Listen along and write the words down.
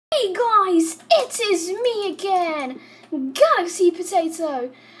Hey guys, it is me again, Galaxy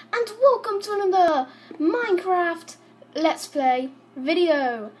Potato, and welcome to another Minecraft Let's Play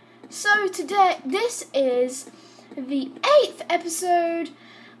video. So today, this is the 8th episode,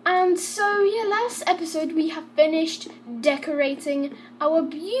 and so yeah, last episode we have finished decorating our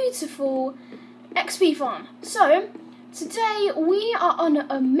beautiful XP farm. So today we are on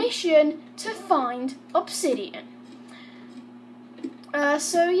a mission to find obsidian.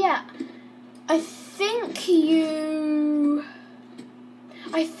 So yeah, I think you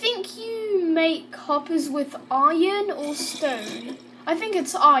make hoppers with iron or stone. I think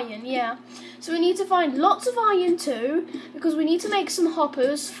it's iron, yeah. So we need to find lots of iron too, because we need to make some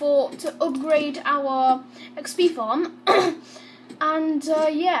hoppers to upgrade our XP farm. And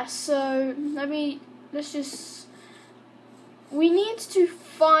yeah, so we need to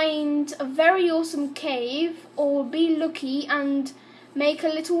find a very awesome cave, or be lucky and make a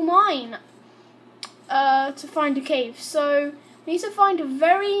little mine to find a cave. So we need to find a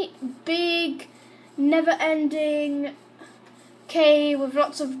very big, never-ending cave with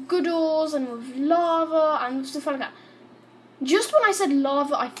lots of good ores and with lava and stuff like that. Just when I said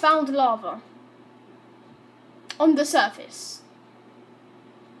lava, I found lava on the surface.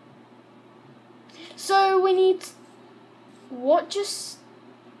 So we need... What just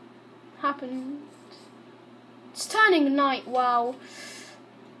happened? It's turning night, wow.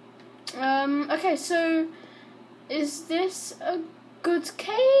 Okay, so is this a good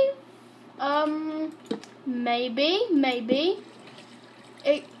cave? Maybe.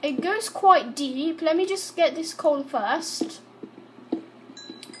 It goes quite deep. Let me just get this coal first.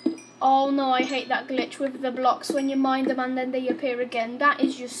 Oh no, I hate that glitch with the blocks when you mine them and then they appear again. That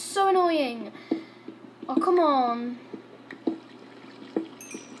is just so annoying. Oh, come on.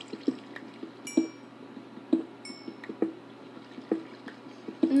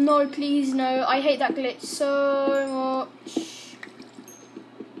 No, please, no. I hate that glitch so much.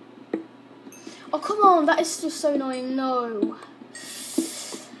 Oh, come on. That is just so annoying. No.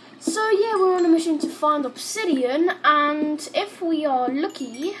 So, yeah, we're on a mission to find obsidian. And if we are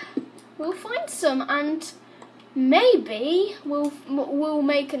lucky, we'll find some. And maybe we'll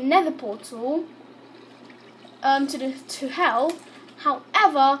make a nether portal to hell.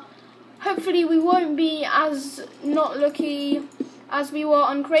 However, hopefully we won't be as not lucky as we were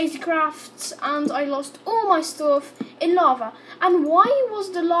on Crazy Crafts, and I lost all my stuff in lava. And why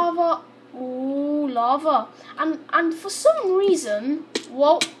was the lava? Ooh, lava. And for some reason,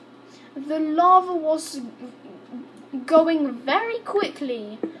 well, the lava was going very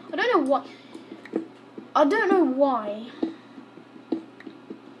quickly. I don't know what. I don't know why.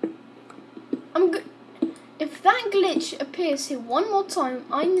 If that glitch appears here one more time,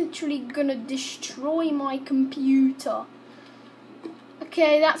 I'm literally gonna destroy my computer.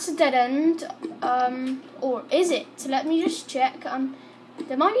 Okay, that's a dead end. Or is it? So let me just check.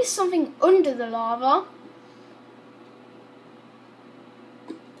 There might be something under the lava.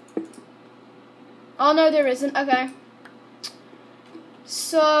 Oh no, there isn't. Okay.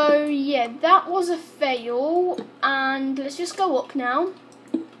 So yeah, that was a fail. And let's just go up now.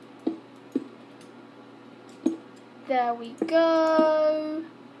 There we go.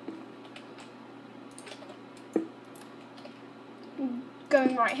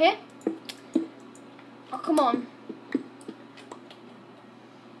 Going right here. Oh, come on.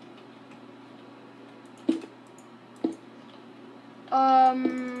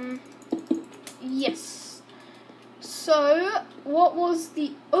 Yes. So, what was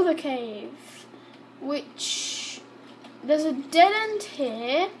the other cave? There's a dead end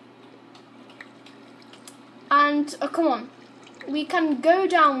here. And, oh, come on. We can go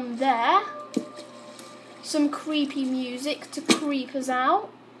down there. Some creepy music to creep us out.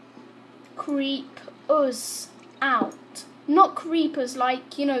 Creep us out. Not creepers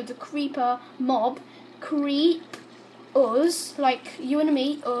like, you know, the creeper mob. Creep us, like you and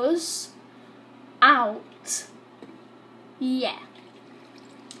me, us, out. Yeah.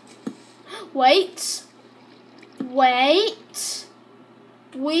 Wait.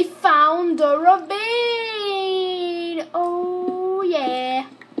 We found a ravine. Oh, yeah.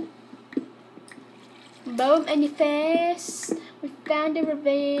 Boom in your face. We found a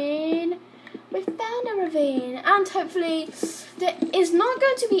ravine. And hopefully there is not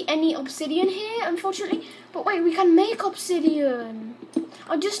going to be any obsidian here, unfortunately. But wait, we can make obsidian.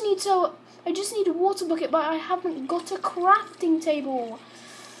 I just need a water bucket, but I haven't got a crafting table.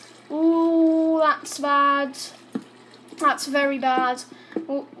 Ooh, that's bad. That's very bad.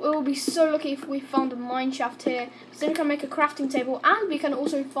 We'll be so lucky if we found a mine shaft here. So then we can make a crafting table, and we can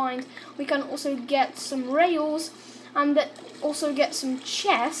also get some rails and that also get some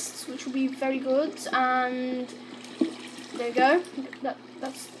chests, which will be very good. And there you go.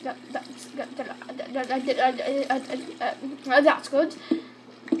 That's good.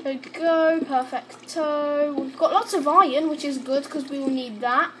 There we go. Perfecto. We've got lots of iron, which is good because we will need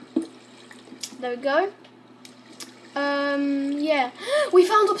that. There we go. Yeah, we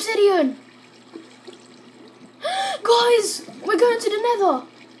found obsidian. Guys, we're going to the nether.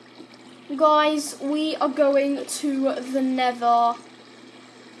 Guys, we are going to the nether.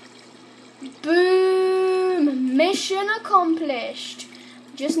 Boom! Mission accomplished.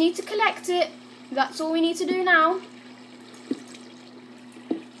 Just need to collect it. That's all we need to do now.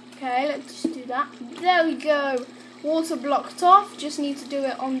 Okay, let's just do that. There we go. Water blocked off. Just need to do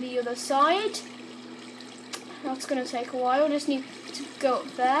it on the other side. That's going to take a while. Just need to go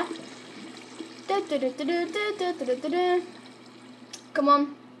up there. Come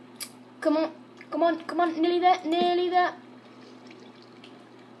on. Come on. Come on. Come on. Nearly there. Nearly there.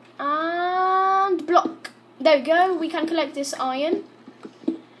 And block. There we go. We can collect this iron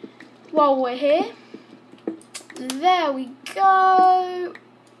while we're here. There we go.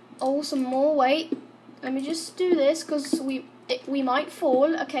 Oh, some more. Wait. Let me just do this because we might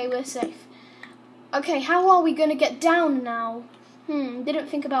fall. Okay, we're safe. Okay, how are we going to get down now? Didn't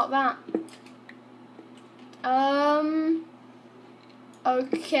think about that.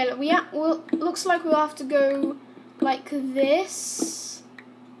 Okay, well, looks like we'll have to go like this.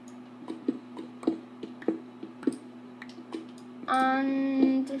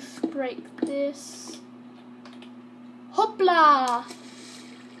 And just break this. Hopla!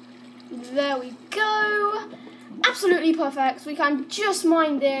 There we go. Absolutely perfect. We can just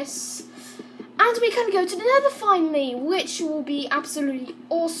mine this. And we can go to the nether finally, which will be absolutely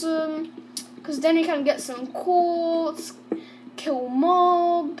awesome. Because then we can get some quartz, kill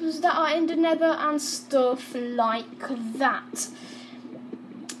mobs that are in the nether, and stuff like that.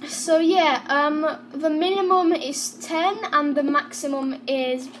 So yeah, the minimum is 10 and the maximum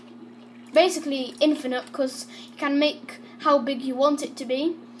is basically infinite because you can make how big you want it to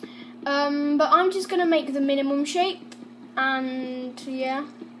be. But I'm just going to make the minimum shape, and yeah.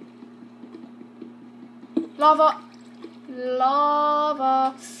 Lava.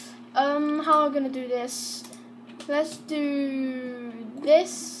 Lava. How am I going to do this? Let's do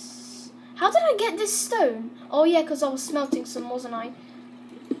this. How did I get this stone? Oh yeah, because I was smelting some, wasn't I?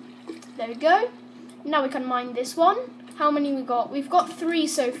 There we go. Now we can mine this one. How many we got? We've got 3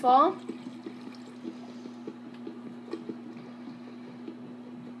 so far.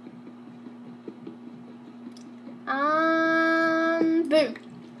 And boom.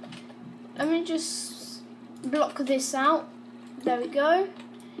 Let me just block this out. There we go.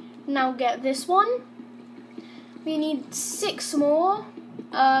 Now get this one. We need 6 more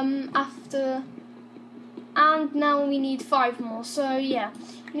after, and now we need 5 more. So yeah,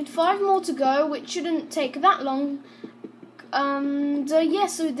 we need 5 more to go, which shouldn't take that long. Yeah,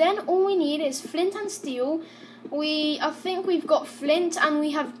 so then all we need is flint and steel. I think we've got flint, and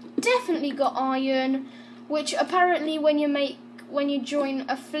we have definitely got iron, which apparently when you join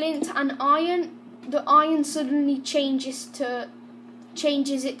a flint and iron, the iron suddenly changes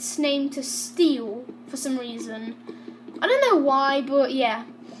its name to steel for some reason. I don't know why, but yeah.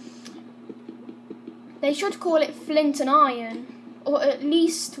 They should call it flint and iron, or at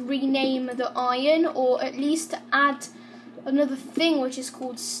least rename the iron, or at least add another thing which is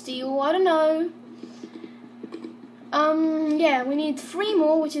called steel. I don't know. Yeah, we need 3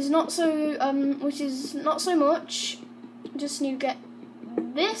 more, which is not so much. Just need to get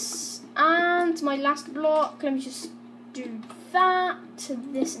this and my last block. Let me just do that,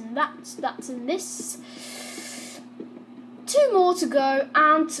 this and that and this. 2 more to go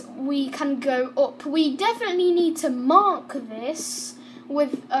and we can go up. We definitely need to mark this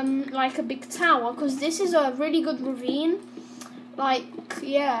with like a big tower, because this is a really good ravine. Like,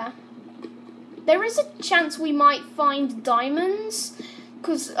 yeah. There is a chance we might find diamonds,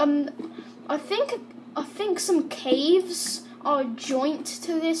 because I think some caves are joint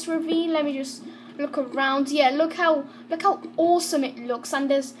to this ravine. Let me just look around. Yeah, look how awesome it looks. And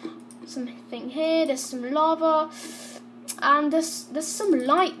there's something here. There's some lava, and there's some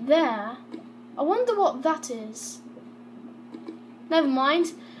light there. I wonder what that is. Never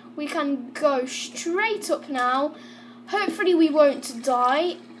mind. We can go straight up now. Hopefully we won't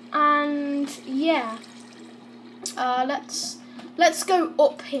die. And yeah, let's go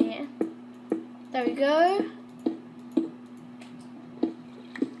up here. There we go.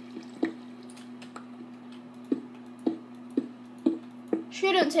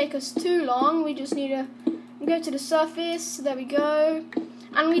 Shouldn't take us too long. We just need to go to the surface. There we go.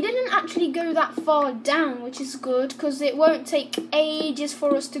 And we didn't actually go that far down, which is good, because it won't take ages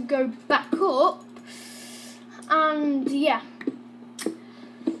for us to go back up. And yeah.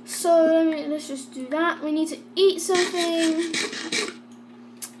 So let's just do that. We need to eat something.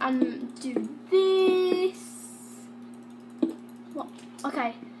 And do this. What?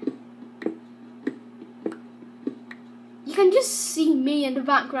 Okay. You can just see me in the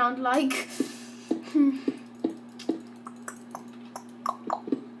background, like.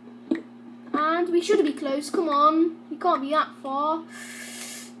 And we should be close. Come on. We can't be that far.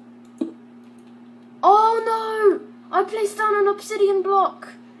 Oh no! I placed down an obsidian block.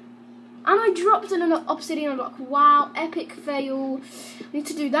 And I dropped in an obsidian block. Wow, epic fail. We need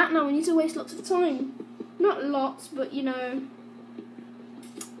to do that now. We need to waste lots of time. Not lots, but you know.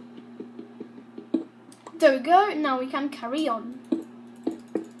 There we go. Now we can carry on.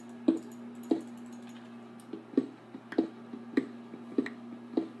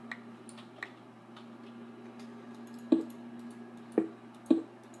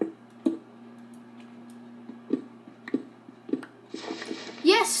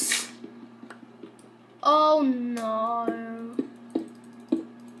 Yes! Oh no.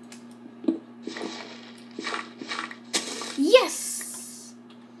 Yes!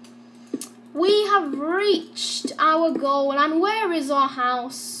 We have reached our goal, and where is our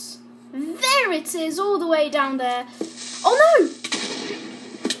house? There it is, all the way down there. Oh no!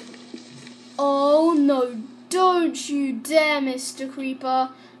 Oh no, don't you dare, Mr. Creeper.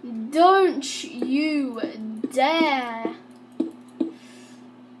 Don't you dare.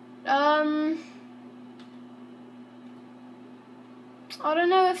 I don't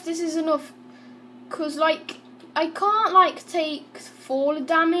know if this is enough, cause like I can't like take fall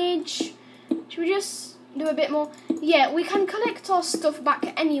damage. Should we just do a bit more? Yeah, we can collect our stuff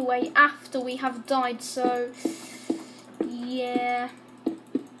back anyway after we have died, so yeah.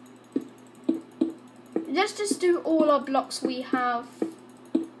 Let's just do all our blocks we have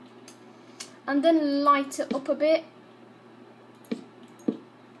and then light it up a bit.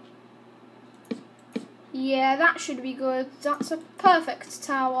 Yeah, that should be good. That's a perfect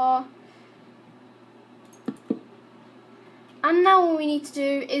tower. And now all we need to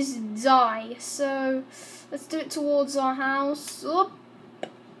do is die. So let's do it towards our house. Up.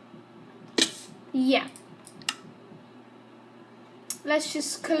 Yeah. Let's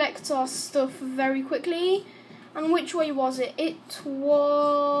just collect our stuff very quickly. And which way was it? It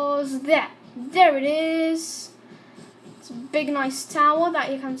was there. There it is. It's a big nice tower that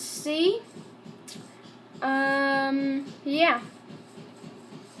you can see. Yeah.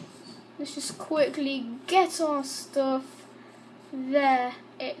 Let's just quickly get our stuff. There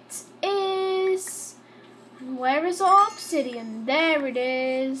it is. And where is our obsidian? There it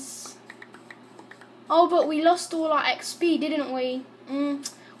is. Oh, but we lost all our XP, didn't we?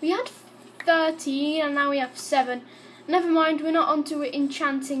 We had 13 and now we have 7. Never mind, we're not onto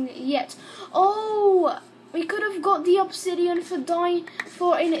enchanting yet. Oh, we could have got the obsidian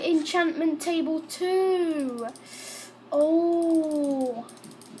for an enchantment table too. Oh,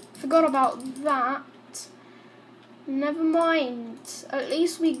 forgot about that. Never mind. At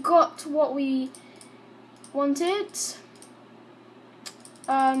least we got what we wanted.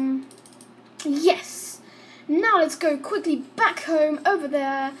 Yes. Now let's go quickly back home over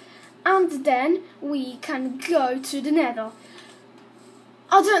there, and then we can go to the Nether.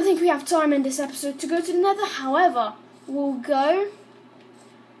 I don't think we have time in this episode to go to the Nether. However, we'll go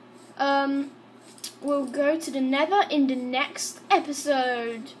to the Nether in the next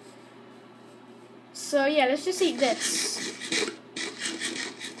episode. So yeah, let's just eat this.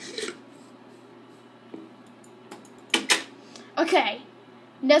 Okay,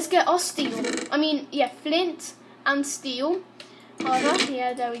 let's get our steel. I mean, yeah, flint and steel. Hold on,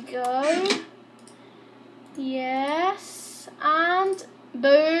 yeah, there we go. Yes, and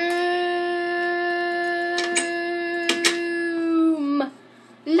boom.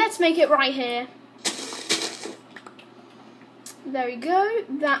 Let's make it right here. There we go.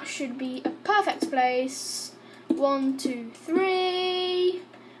 That should be a perfect place. 1, 2, 3.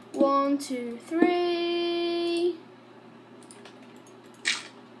 1, 2, 3.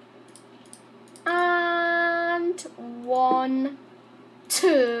 And 1,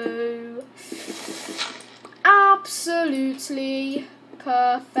 2. Absolutely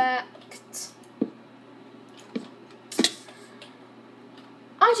perfect.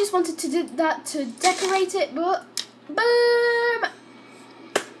 I just wanted to do that to decorate it, but boom!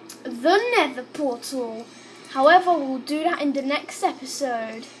 The Nether portal. However, we'll do that in the next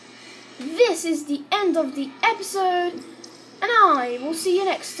episode. This is the end of the episode, and I will see you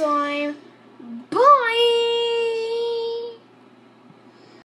next time. Bye!